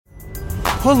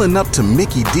Pulling up to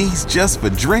Mickey D's just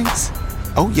for drinks?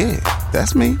 Oh yeah,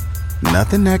 that's me.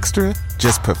 Nothing extra,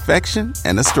 just perfection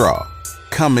and a straw.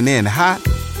 Coming in hot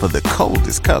for the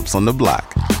coldest cups on the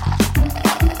block.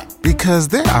 Because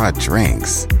there are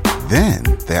drinks. Then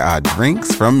there are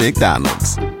drinks from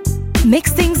McDonald's.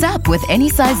 Mix things up with any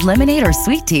size lemonade or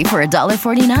sweet tea for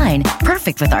 $1.49.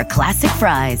 Perfect with our classic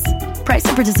fries. Price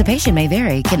and participation may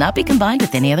vary. Cannot be combined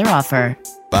with any other offer.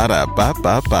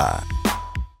 Ba-da-ba-ba-ba.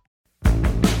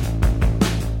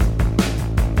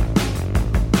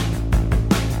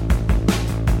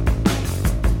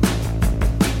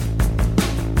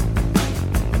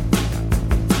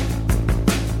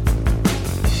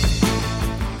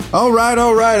 All right.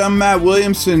 I'm Matt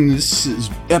Williamson. This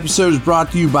episode is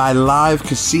brought to you by Live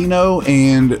Casino,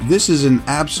 and this is an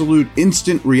absolute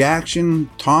instant reaction.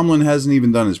 Tomlin hasn't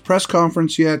even done his press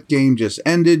conference yet. Game just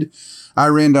ended. I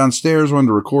ran downstairs, wanted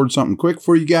to record something quick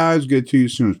for you guys, get it to you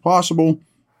as soon as possible.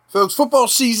 Folks, football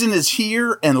season is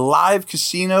here, and Live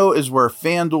Casino is where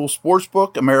FanDuel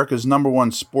Sportsbook, America's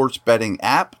 #1 sports betting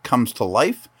app, comes to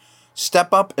life.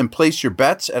 Step up and place your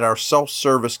bets at our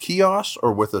self-service kiosk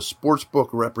or with a sportsbook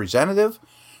representative.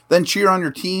 Then cheer on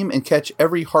your team and catch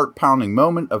every heart-pounding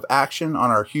moment of action on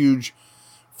our huge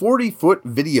 40-foot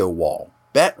video wall.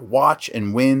 Bet, watch,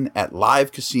 and win at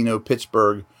Live Casino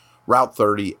Pittsburgh, Route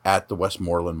 30 at the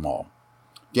Westmoreland Mall.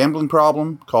 Gambling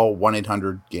problem? Call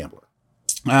 1-800-GAMBLER.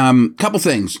 Couple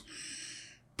things.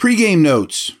 Pre-game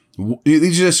notes.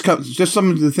 These are just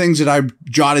some of the things that I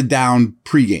jotted down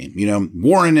pregame.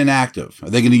 Warren inactive. Are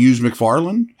they going to use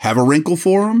McFarland? Have a wrinkle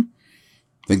for him?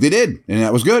 I think they did, and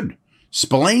that was good.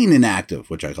 Spillane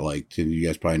inactive, which I liked. You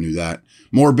guys probably knew that.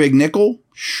 More big nickel?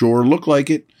 Sure looked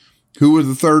like it. Who were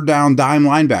the third down dime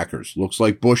linebackers? Looks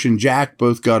like Bush and Jack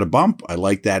both got a bump. I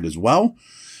like that as well.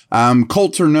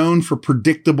 Colts are known for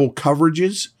predictable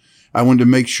coverages. I wanted to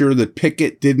make sure that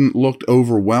Pickett didn't look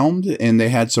overwhelmed, and they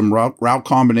had some route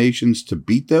combinations to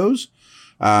beat those.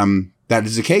 That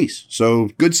is the case. So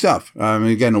good stuff.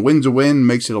 Again, a win's a win,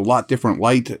 makes it a lot different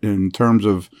light in terms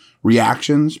of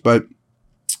reactions. But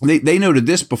they noted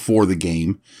this before the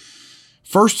game.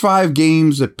 First 5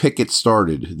 games that Pickett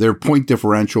started, their point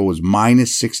differential was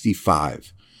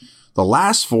 -65. The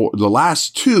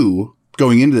last 2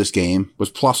 going into this game was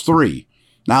 +3.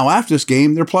 Now after this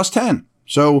game, they're +10.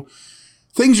 So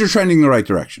things are trending in the right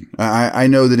direction. I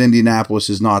know that Indianapolis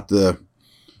is not a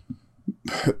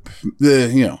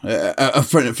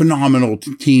phenomenal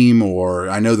team, or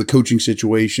I know the coaching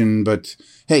situation, but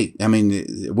hey,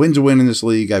 win's a win in this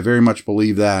league. I very much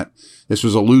believe that. This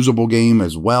was a losable game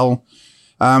as well.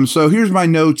 So here's my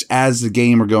notes as the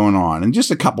game are going on, and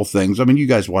just a couple things. You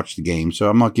guys watched the game, so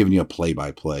I'm not giving you a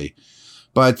play-by-play,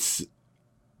 but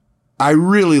I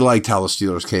really liked how the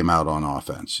Steelers came out on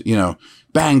offense.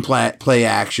 Bang play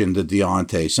action to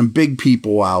Deontay, some big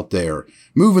people out there,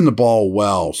 moving the ball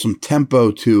well, some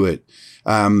tempo to it.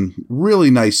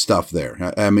 Really nice stuff there.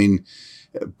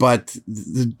 But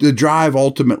the drive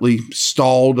ultimately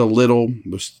stalled a little.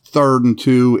 It was 3rd and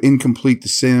 2, incomplete to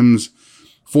Sims.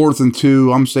 4th and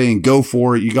 2, I'm saying go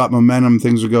for it. You got momentum.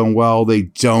 Things are going well. They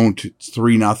don't. It's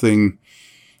 3-0.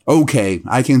 Okay,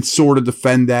 I can sort of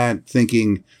defend that,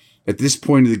 thinking at this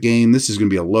point of the game, this is going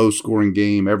to be a low-scoring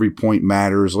game. Every point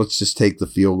matters. Let's just take the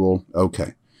field goal.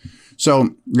 Okay.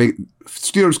 So,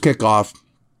 Steelers kick off.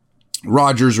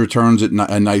 Rodgers returns it,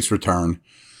 a nice return.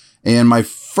 And my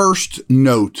first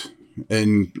note,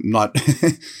 and not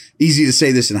easy to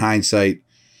say this in hindsight,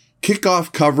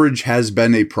 kickoff coverage has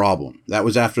been a problem. That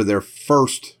was after their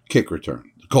first kick return,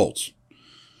 the Colts.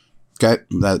 Okay,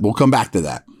 we'll come back to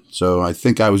that. So I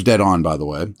think I was dead on, by the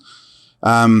way.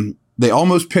 They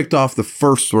almost picked off the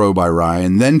first throw by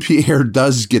Ryan. Then Pierre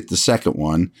does get the second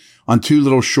one on 2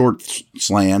 little short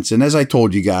slants. And as I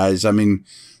told you guys,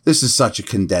 this is such a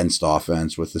condensed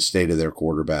offense with the state of their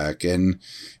quarterback. And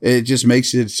it just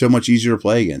makes it so much easier to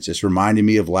play against. It's reminding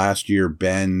me of last year,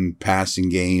 Ben passing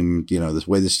game, this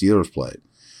way the Steelers played.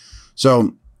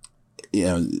 So,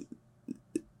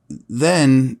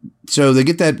 then, so they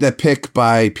get that pick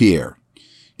by Pierre.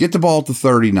 Get the ball at the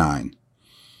 39.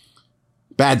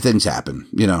 Bad things happen,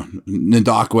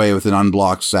 Ndakwe with an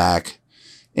unblocked sack,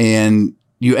 and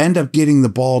you end up getting the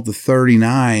ball at the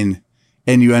 39,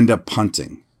 and you end up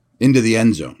punting into the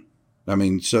end zone.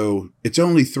 So it's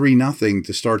only 3-0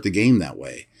 to start the game that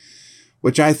way,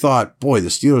 which I thought, boy, the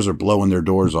Steelers are blowing their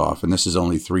doors off, and this is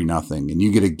only 3-0, and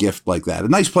you get a gift like that. A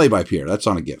nice play by Pierre, that's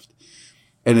not a gift,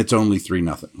 and it's only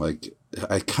 3-0.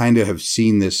 I kind of have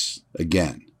seen this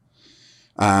again.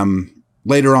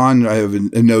 Later on, I have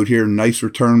a note here. Nice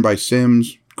return by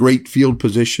Sims. Great field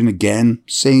position again.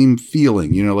 Same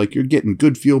feeling, you're getting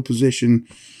good field position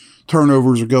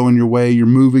turnovers are going your way. You're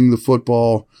moving the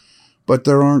football, but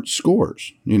there aren't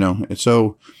scores, And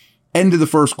so end of the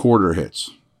first quarter hits.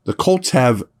 The Colts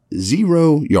have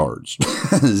 0 yards.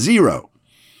 0.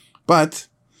 But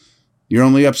you're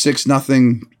only up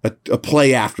 6-0 a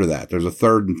play after that. There's a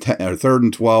third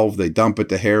and 12. They dump it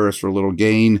to Harris for a little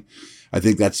gain. I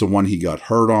think that's the one he got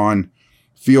hurt on.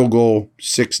 Field goal,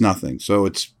 6-0. So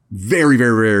it's very,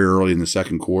 very, very early in the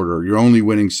second quarter. You're only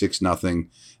winning 6-0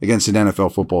 against an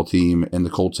NFL football team, and the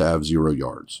Colts have 0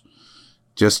 yards.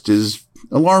 Just as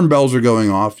alarm bells are going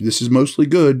off. This is mostly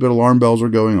good, but alarm bells are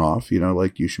going off.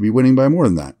 Like you should be winning by more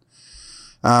than that.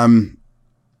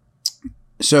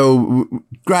 So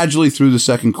gradually through the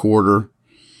second quarter,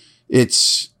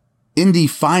 Indy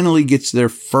finally gets their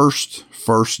first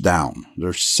down.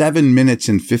 There's 7 minutes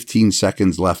and 15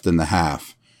 seconds left in the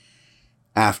half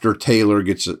after Taylor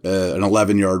gets an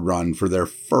 11-yard run for their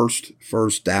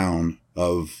first down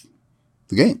of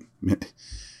the game.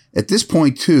 At this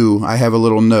point, too, I have a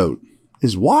little note.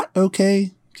 Is Watt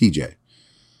okay? TJ.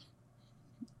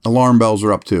 Alarm bells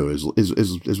are up, too.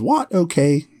 Is Watt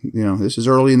okay? This is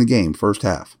early in the game, first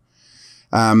half.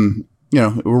 We're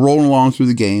rolling along through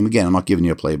the game. Again, I'm not giving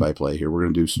you a play-by-play here. We're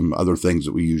going to do some other things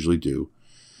that we usually do.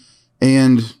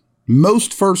 And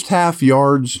most first half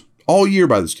yards all year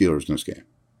by the Steelers in this game.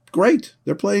 Great.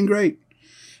 They're playing great.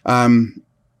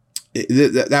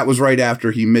 That was right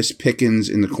after he missed Pickens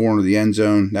in the corner of the end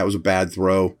zone. That was a bad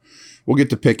throw. We'll get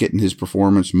to Pickett and his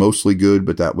performance. Mostly good,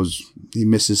 but he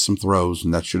misses some throws,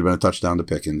 and that should have been a touchdown to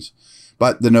Pickens.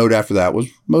 But the note after that was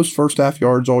most first half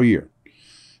yards all year.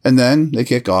 And then they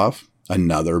kick off.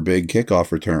 Another big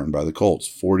kickoff return by the Colts,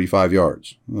 45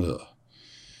 yards. Ugh.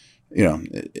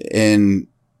 And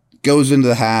goes into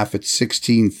the half at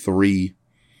 16-3.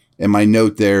 And my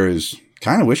note there is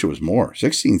kind of wish it was more.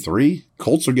 16-3.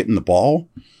 Colts are getting the ball.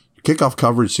 Kickoff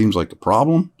coverage seems like the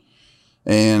problem.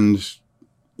 And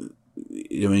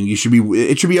it should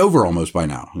be over almost by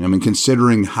now.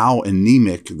 Considering how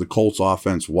anemic the Colts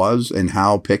offense was and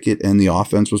how Pickett and the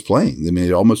offense was playing.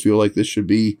 It almost feel like this should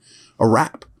be a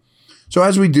wrap. So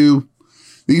as we do,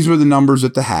 these were the numbers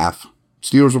at the half.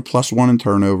 Steelers were +1 in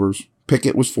turnovers.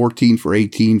 Pickett was 14 for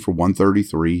 18 for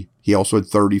 133. He also had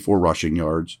 34 rushing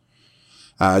yards.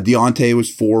 Deontay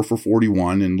was 4 for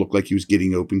 41 and looked like he was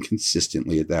getting open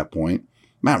consistently at that point.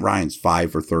 Matt Ryan's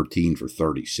 5 for 13 for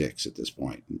 36 at this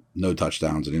point. No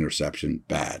touchdowns, an interception,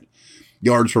 bad.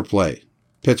 Yards per play.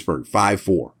 Pittsburgh,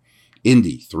 5-4.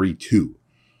 Indy, 3-2.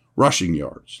 Rushing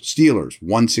yards. Steelers,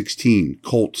 116.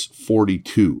 Colts,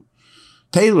 42.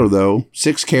 Taylor, though,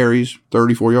 6 carries,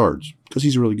 34 yards, because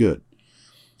he's really good.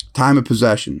 Time of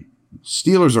possession.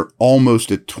 Steelers are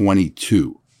almost at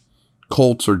 22.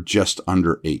 Colts are just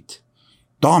under 8.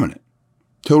 Dominant.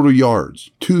 Total yards,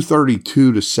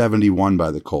 232 to 71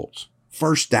 by the Colts.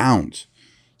 First downs,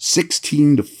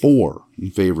 16-4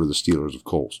 in favor of the Steelers, of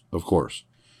course.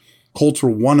 Colts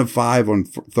were 1 of 5 on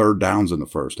third downs in the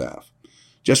first half.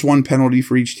 Just 1 penalty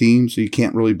for each team, so you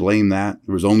can't really blame that.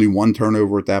 There was only 1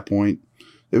 turnover at that point.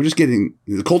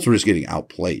 The Colts were just getting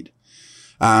outplayed.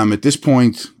 At this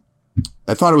point,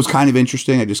 I thought it was kind of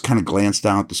interesting. I just kind of glanced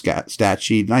down at the stat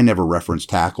sheet, and I never referenced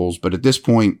tackles. But at this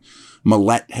point,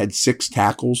 Millette had 6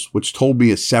 tackles, which told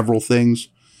me several things.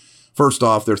 First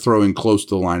off, they're throwing close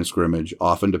to the line of scrimmage,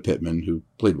 often to Pittman, who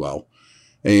played well.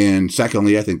 And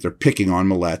secondly, I think they're picking on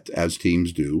Millette, as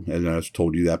teams do, and I've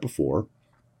told you that before.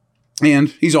 And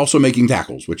he's also making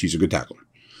tackles, which he's a good tackler.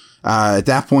 At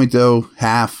that point, though,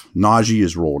 half, Najee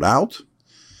is rolled out.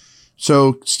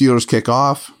 So Steelers kick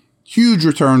off. Huge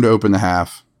return to open the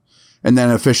half. And then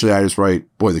officially I just write,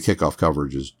 boy, the kickoff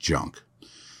coverage is junk.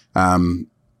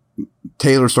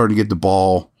 Taylor's starting to get the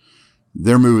ball.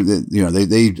 They're moving,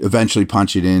 they eventually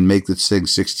punch it in, make this thing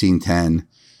 16-10.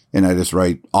 And I just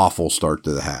write awful start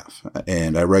to the half.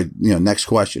 And I write, next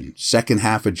question, second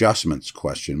half adjustments, ?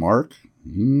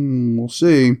 We'll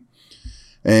see.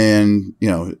 And,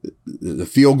 the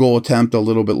field goal attempt a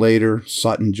little bit later,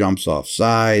 Sutton jumps off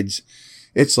sides.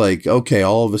 It's like, okay,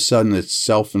 all of a sudden it's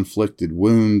self-inflicted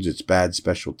wounds. It's bad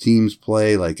special teams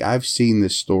play. Like, I've seen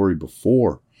this story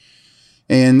before.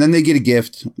 And then they get a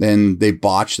gift and they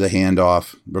botch the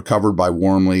handoff, recovered by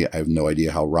Wormley. I have no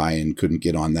idea how Ryan couldn't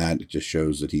get on that. It just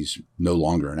shows that he's no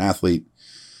longer an athlete.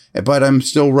 But I'm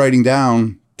still writing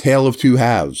down tale of two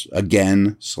halves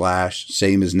again,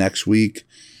 same as next week.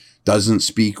 Doesn't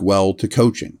speak well to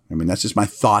coaching. That's just my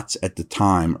thoughts at the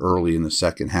time early in the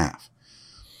second half.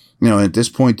 At this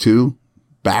point too,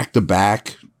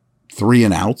 back-to-back 3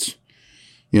 and outs,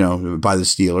 by the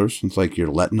Steelers. It's like you're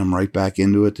letting them right back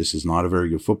into it. This is not a very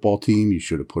good football team. You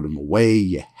should have put them away.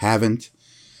 You haven't.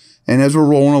 And as we're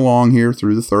rolling along here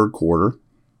through the third quarter,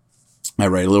 I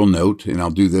write a little note, and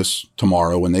I'll do this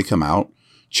tomorrow when they come out.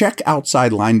 Check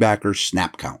outside linebacker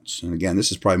snap counts. And again,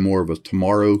 this is probably more of a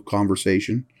tomorrow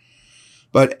conversation.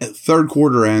 But third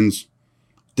quarter ends,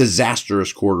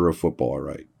 disastrous quarter of football, all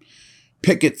right.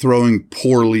 Pickett throwing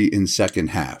poorly in second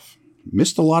half.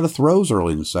 Missed a lot of throws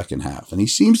early in the second half, and he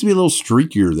seems to be a little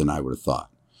streakier than I would have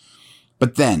thought.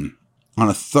 But then, on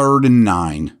a 3rd and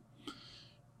 9,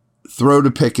 throw to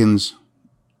Pickens,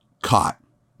 caught.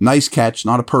 Nice catch,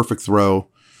 not a perfect throw,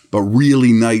 but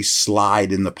really nice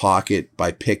slide in the pocket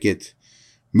by Pickett,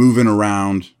 moving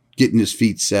around, getting his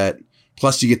feet set.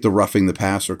 Plus you get the roughing the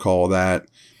passer call of that.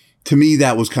 To me,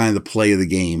 that was kind of the play of the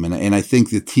game. And I think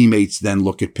the teammates then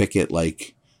look at Pickett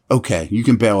like, okay, you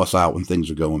can bail us out when things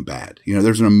are going bad. You know,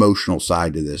 there's an emotional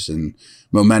side to this, and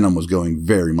momentum was going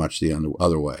very much the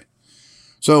other way.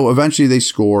 So eventually they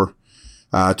score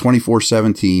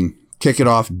 24-17. Kick it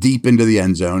off deep into the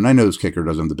end zone. I know this kicker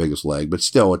doesn't have the biggest leg, but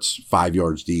still it's 5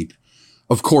 yards deep.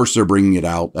 Of course they're bringing it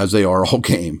out, as they are all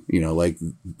game. You know, like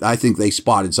I think they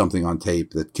spotted something on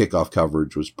tape that kickoff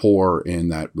coverage was poor,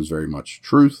 and that was very much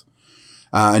truth.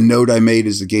 A note I made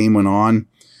as the game went on,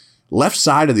 left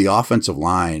side of the offensive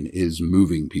line is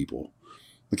moving people.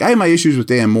 Like I have my issues with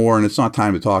Dan Moore, and it's not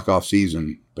time to talk off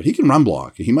season, but he can run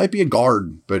block. He might be a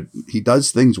guard, but he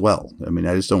does things well. I mean,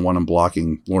 I just don't want him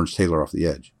blocking Lawrence Taylor off the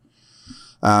edge.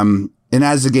 And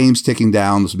as the game's ticking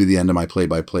down, this will be the end of my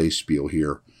play-by-play spiel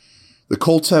here. The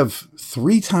Colts have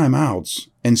 3 timeouts,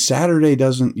 and Saturday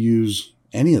doesn't use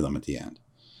any of them at the end.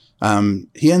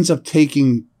 He ends up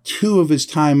taking 2 of his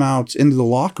timeouts into the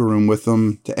locker room with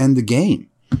him to end the game.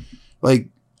 Like,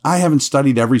 I haven't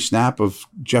studied every snap of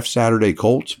Jeff Saturday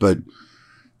Colts, but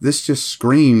this just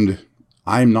screamed,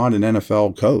 I'm not an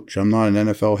NFL coach. I'm not an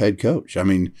NFL head coach. I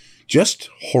mean, just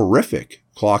horrific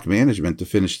clock management to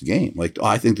finish the game. Like,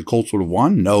 I think the Colts would have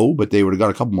won. No, but they would have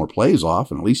got a couple more plays off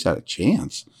and at least had a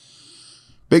chance.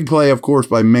 Big play, of course,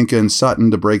 by Minka and Sutton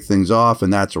to break things off,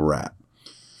 and that's a wrap.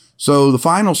 So the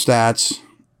final stats,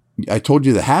 I told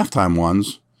you the halftime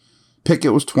ones.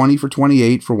 Pickett was 20 for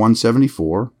 28 for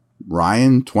 174.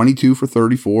 Ryan, 22 for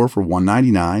 34 for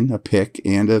 199, a pick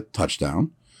and a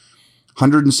touchdown.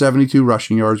 172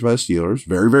 rushing yards by the Steelers.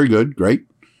 Very, very good. Great.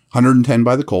 110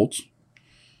 by the Colts.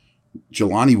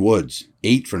 Jelani Woods,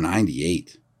 8 for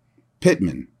 98.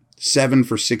 Pittman, 7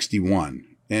 for 61.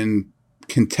 And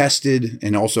contested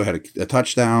and also had a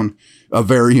touchdown. A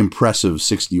very impressive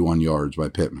 61 yards by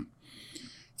Pittman.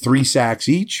 3 sacks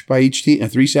by each team.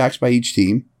 3 sacks by each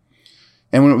team.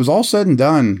 And when it was all said and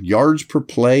done, yards per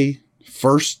play,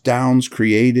 first downs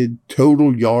created,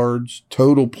 total yards,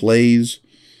 total plays,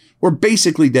 were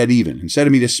basically dead even. Instead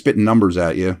of me just spitting numbers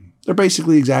at you, they're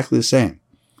basically exactly the same.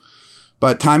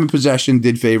 But time of possession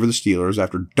did favor the Steelers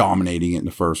after dominating it in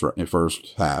the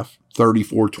first half.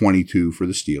 34-22 for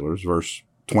the Steelers versus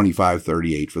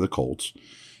 25-38 for the Colts.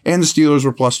 And the Steelers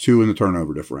were +2 in the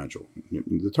turnover differential.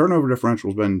 The turnover differential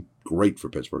has been great for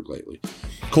Pittsburgh lately.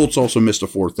 Colts also missed a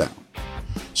 4th down.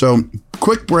 So,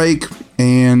 quick break,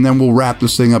 and then we'll wrap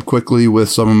this thing up quickly with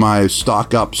some of my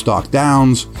stock up, stock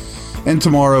downs. And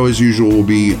tomorrow, as usual, will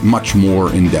be much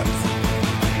more in depth.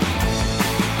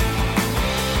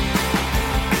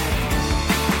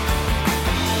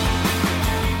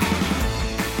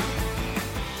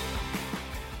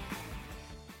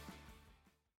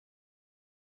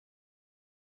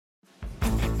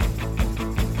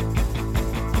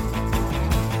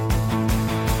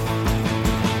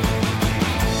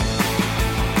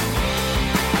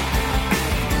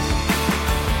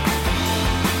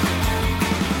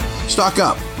 Stock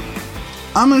up.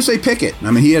 I'm going to say Pickett.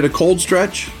 I mean, he had a cold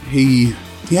stretch. He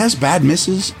has bad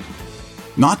misses.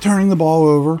 Not turning the ball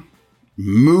over.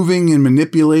 Moving and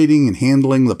manipulating and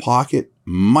handling the pocket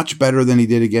much better than he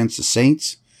did against the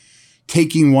Saints.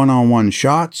 Taking one-on-one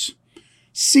shots.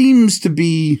 Seems to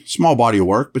be small body of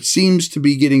work, but seems to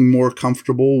be getting more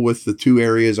comfortable with the 2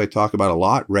 areas I talk about a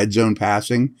lot. Red zone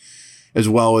passing, as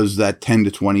well as that 10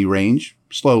 to 20 range.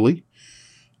 Slowly.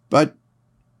 But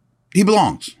he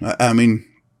belongs. I mean,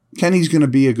 Kenny's going to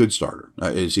be a good starter.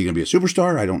 Is he going to be a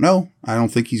superstar? I don't know. I don't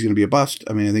think he's going to be a bust.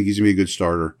 I mean, I think he's going to be a good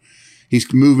starter.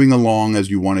 He's moving along as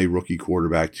you want a rookie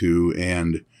quarterback to.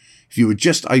 And if you would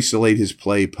just isolate his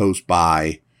play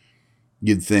post-bye,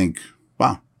 you'd think,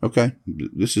 wow, okay,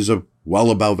 this is a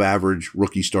well above average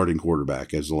rookie starting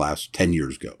quarterback as the last 10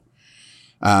 years go.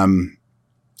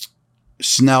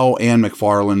 Snell and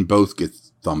McFarland both get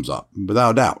thumbs up,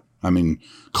 without a doubt. I mean,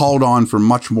 called on for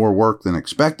much more work than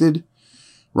expected.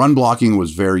 Run blocking was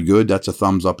very good. That's a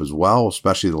thumbs up as well,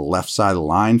 especially the left side of the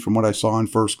line from what I saw in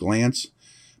first glance.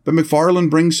 But McFarland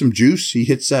brings some juice. He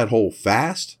hits that hole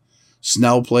fast.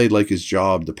 Snell played like his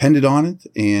job depended on it.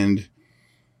 And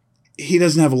he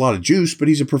doesn't have a lot of juice, but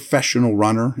he's a professional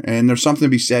runner. And there's something to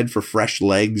be said for fresh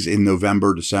legs in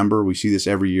November, December. We see this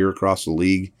every year across the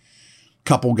league.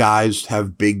 Couple guys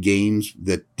have big games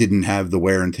that didn't have the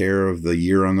wear and tear of the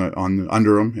year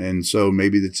under them. And so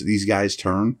maybe these guys'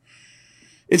 turn.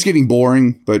 It's getting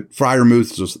boring, but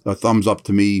Freiermuth is a thumbs up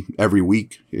to me every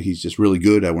week. He's just really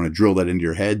good. I want to drill that into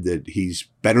your head that he's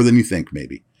better than you think,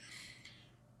 maybe.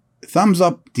 Thumbs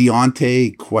up,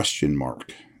 Deontay, ?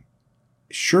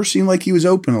 Sure seemed like he was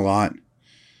open a lot,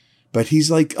 but he's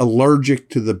like allergic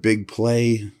to the big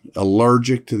play,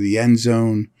 allergic to the end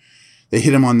zone. They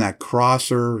hit him on that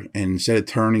crosser, and instead of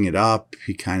turning it up,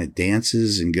 he kind of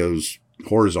dances and goes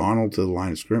horizontal to the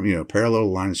line of scrimmage, parallel to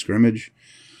the line of scrimmage.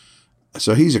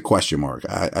 So he's a question mark.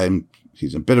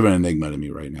 He's a bit of an enigma to me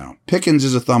right now. Pickens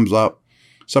is a thumbs up.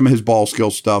 Some of his ball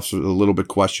skill stuff's a little bit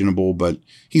questionable, but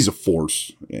he's a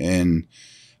force. And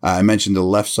I mentioned the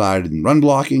left side and run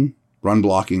blocking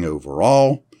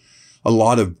overall. A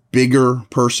lot of bigger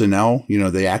personnel.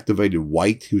 They activated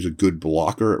White, who's a good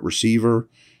blocker at receiver.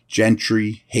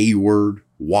 Gentry, Hayward,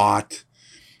 Watt.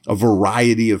 A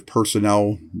variety of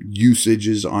personnel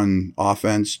usages on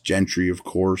offense. Gentry, of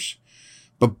course.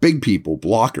 But big people,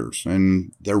 blockers,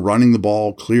 and they're running the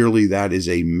ball. Clearly, that is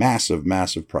a massive,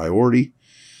 massive priority.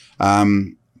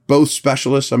 Both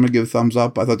specialists, I'm going to give a thumbs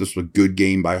up. I thought this was a good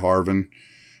game by Harvin.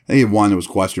 He had one that was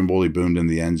questionable. He boomed in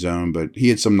the end zone, but he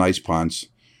had some nice punts.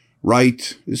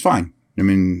 Wright is fine. I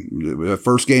mean, the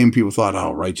first game, people thought,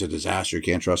 oh, Wright's a disaster. You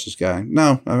can't trust this guy.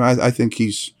 No, I think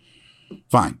he's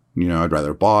fine. I'd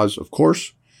rather Boz, of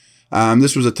course.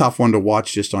 This was a tough one to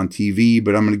watch just on TV,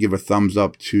 but I'm going to give a thumbs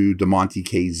up to DeMonte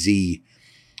KZ,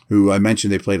 who I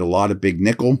mentioned they played a lot of big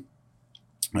nickel,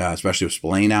 especially with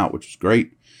Spillane out, which was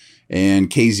great. And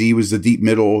KZ was the deep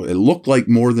middle. It looked like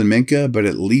more than Minka, but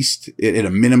at least at a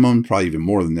minimum, probably even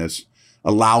more than this,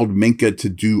 allowed Minka to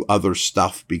do other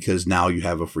stuff because now you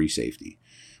have a free safety,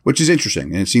 which is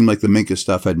interesting. And it seemed like the Minka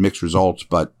stuff had mixed results,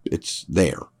 but it's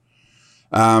there.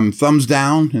 Thumbs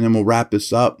down, and then we'll wrap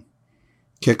this up.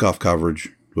 Kickoff coverage.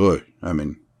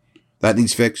 That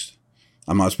needs fixed.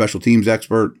 I'm not a special teams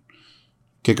expert.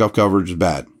 Kickoff coverage is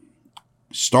bad.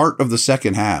 Start of the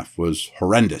second half was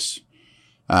horrendous.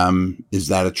 Is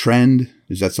that a trend?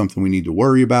 Is that something we need to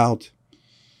worry about?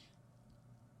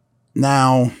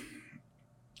 Now,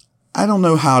 I don't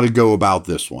know how to go about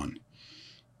this one.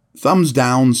 Thumbs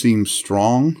down seems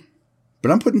strong,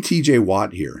 but I'm putting TJ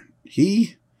Watt here.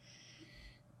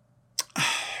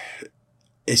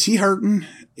 Is he hurting?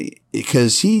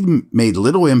 Because he made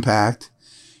little impact.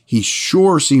 He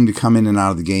sure seemed to come in and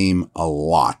out of the game a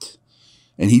lot.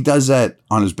 And he does that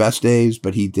on his best days,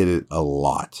 but he did it a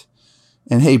lot.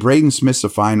 And hey, Braden Smith's a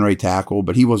fine right tackle,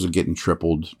 but he wasn't getting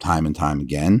tripled time and time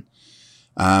again.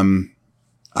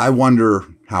 I wonder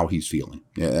how he's feeling.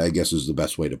 I guess is the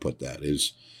best way to put that.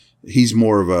 He's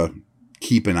more of a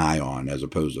keep an eye on as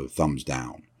opposed to thumbs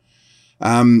down.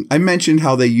 I mentioned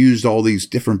how they used all these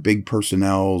different big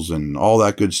personnels and all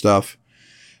that good stuff.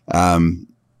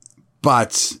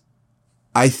 But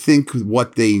I think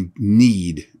what they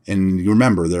need, and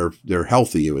remember, they're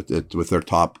healthy with their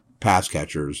top pass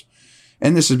catchers.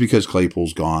 And this is because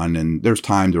Claypool's gone and there's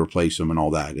time to replace him and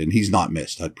all that. And he's not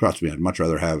missed. Trust me, I'd much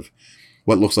rather have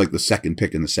what looks like the second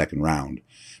pick in the second round.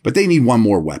 But they need one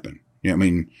more weapon.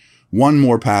 One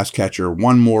more pass catcher,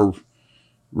 one more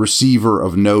receiver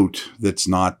of note that's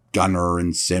not Gunner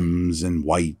and Sims and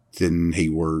White and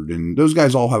Hayward. And those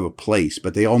guys all have a place,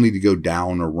 but they all need to go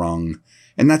down a rung.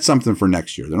 And that's something for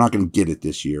next year. They're not going to get it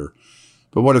this year.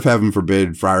 But what if, heaven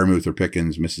forbid, Freiermuth or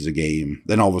Pickens misses a game?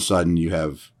 Then all of a sudden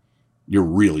you're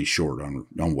really short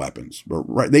on weapons.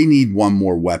 But they need one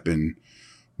more weapon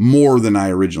more than I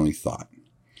originally thought.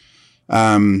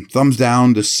 Thumbs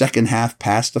down to second half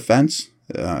pass defense.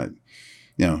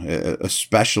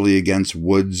 Especially against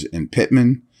Woods and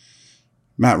Pittman.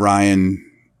 Matt Ryan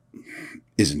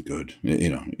isn't good.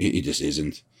 He just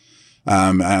isn't.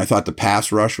 I thought the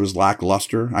pass rush was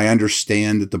lackluster. I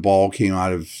understand that the ball came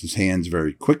out of his hands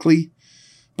very quickly,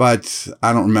 but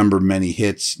I don't remember many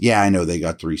hits. Yeah, I know they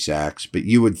got 3 sacks, but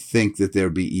you would think that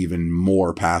there'd be even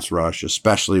more pass rush,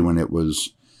 especially when it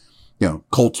was,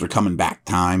 Colts are coming back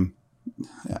time.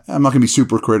 I'm not going to be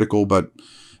super critical, but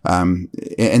and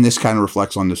this kind of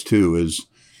reflects on this too, is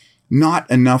not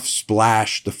enough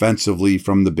splash defensively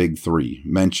from the big three.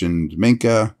 Mentioned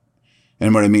Minka,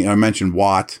 and what I mean, I mentioned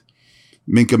Watt.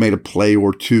 Minka made a play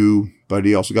or two, but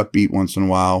he also got beat once in a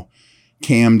while.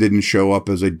 Cam didn't show up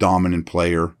as a dominant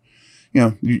player.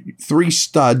 3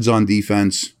 studs on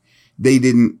defense. They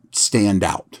didn't stand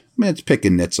out. I mean, it's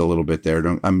picking nits a little bit there.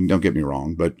 Don't get me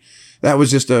wrong, but that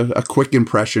was just a quick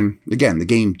impression. Again, the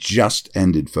game just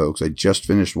ended, folks. I just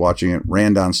finished watching it,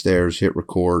 ran downstairs, hit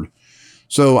record.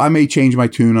 So I may change my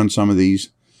tune on some of these.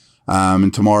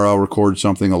 And tomorrow I'll record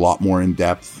something a lot more in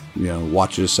depth.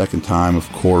 Watch it a second time, of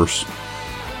course.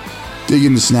 Dig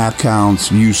into snap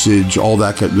counts, usage, all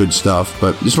that good stuff.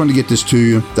 But just wanted to get this to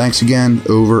you. Thanks again.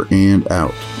 Over and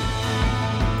out.